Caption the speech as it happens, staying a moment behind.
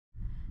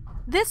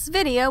This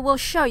video will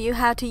show you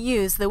how to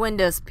use the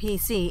Windows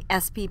PC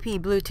SPP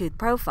Bluetooth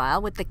profile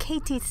with the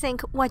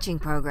KTSync wedging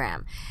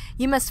program.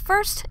 You must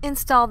first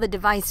install the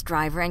device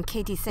driver and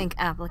KTSync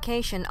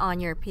application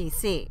on your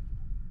PC.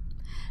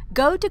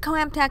 Go to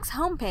KoamTac's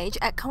homepage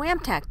at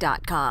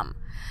KoamTac.com.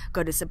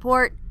 Go to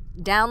Support,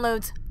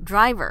 Downloads,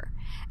 Driver,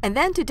 and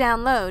then to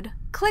download,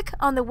 click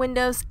on the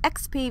Windows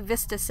XP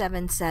Vista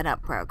 7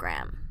 Setup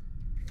program.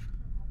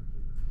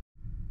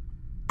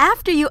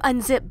 After you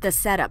unzip the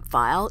setup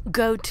file,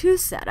 go to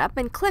Setup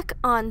and click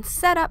on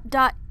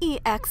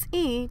setup.exe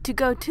to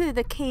go to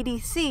the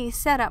KDC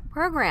setup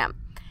program.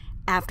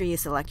 After you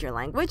select your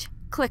language,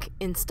 click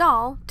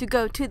Install to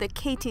go to the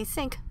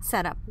KTSync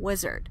setup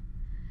wizard.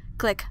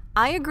 Click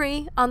I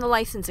agree on the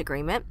license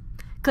agreement.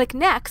 Click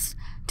Next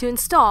to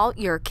install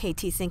your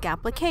KTSync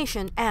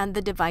application and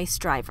the device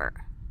driver.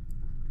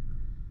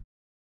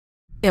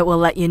 It will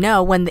let you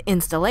know when the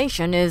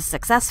installation is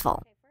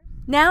successful.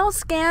 Now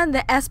scan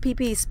the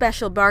SPP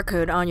special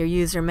barcode on your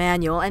user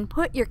manual and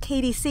put your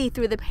KDC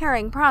through the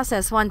pairing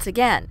process once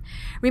again.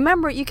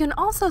 Remember, you can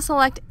also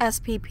select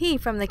SPP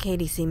from the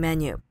KDC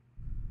menu.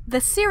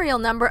 The serial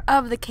number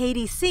of the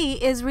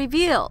KDC is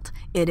revealed.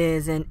 It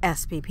is in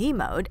SPP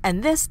mode,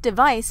 and this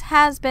device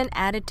has been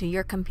added to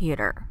your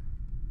computer.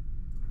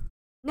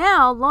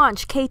 Now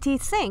launch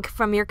KTSync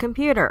from your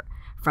computer.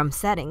 From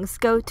Settings,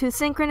 go to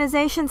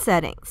Synchronization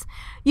Settings.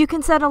 You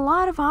can set a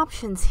lot of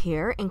options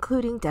here,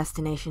 including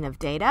destination of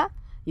data.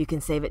 You can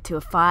save it to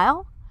a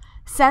file,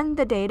 send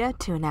the data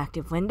to an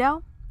active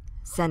window,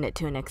 send it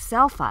to an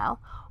Excel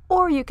file,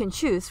 or you can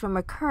choose from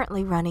a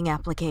currently running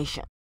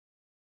application.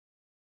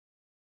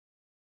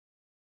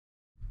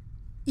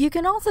 You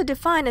can also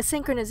define a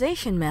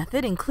synchronization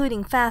method,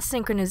 including fast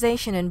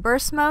synchronization in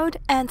burst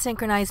mode and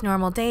synchronize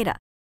normal data.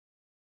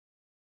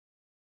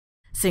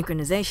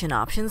 Synchronization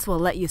options will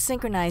let you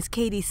synchronize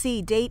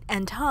KDC date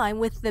and time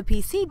with the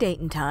PC date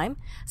and time,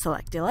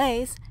 select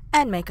delays,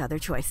 and make other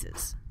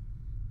choices.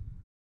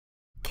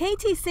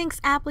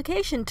 KTSync's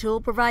application tool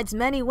provides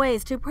many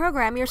ways to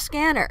program your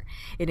scanner.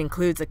 It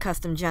includes a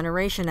custom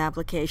generation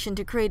application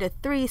to create a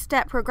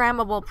 3-step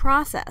programmable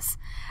process,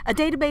 a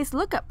database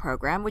lookup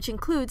program which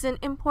includes an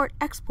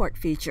import-export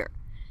feature,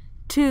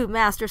 2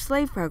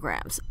 master-slave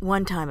programs,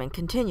 one-time and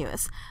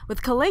continuous,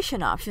 with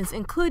collation options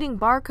including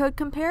barcode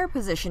compare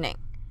positioning,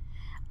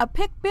 a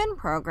pick-bin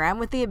program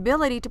with the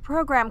ability to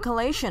program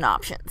collation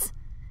options,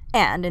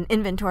 and an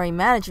inventory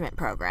management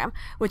program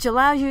which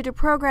allows you to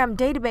program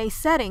database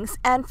settings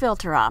and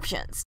filter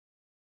options.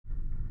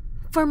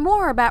 For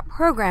more about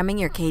programming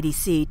your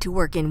KDC to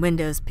work in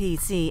Windows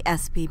PC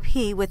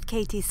SPP with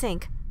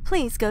KTSync,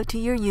 please go to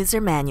your user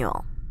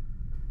manual.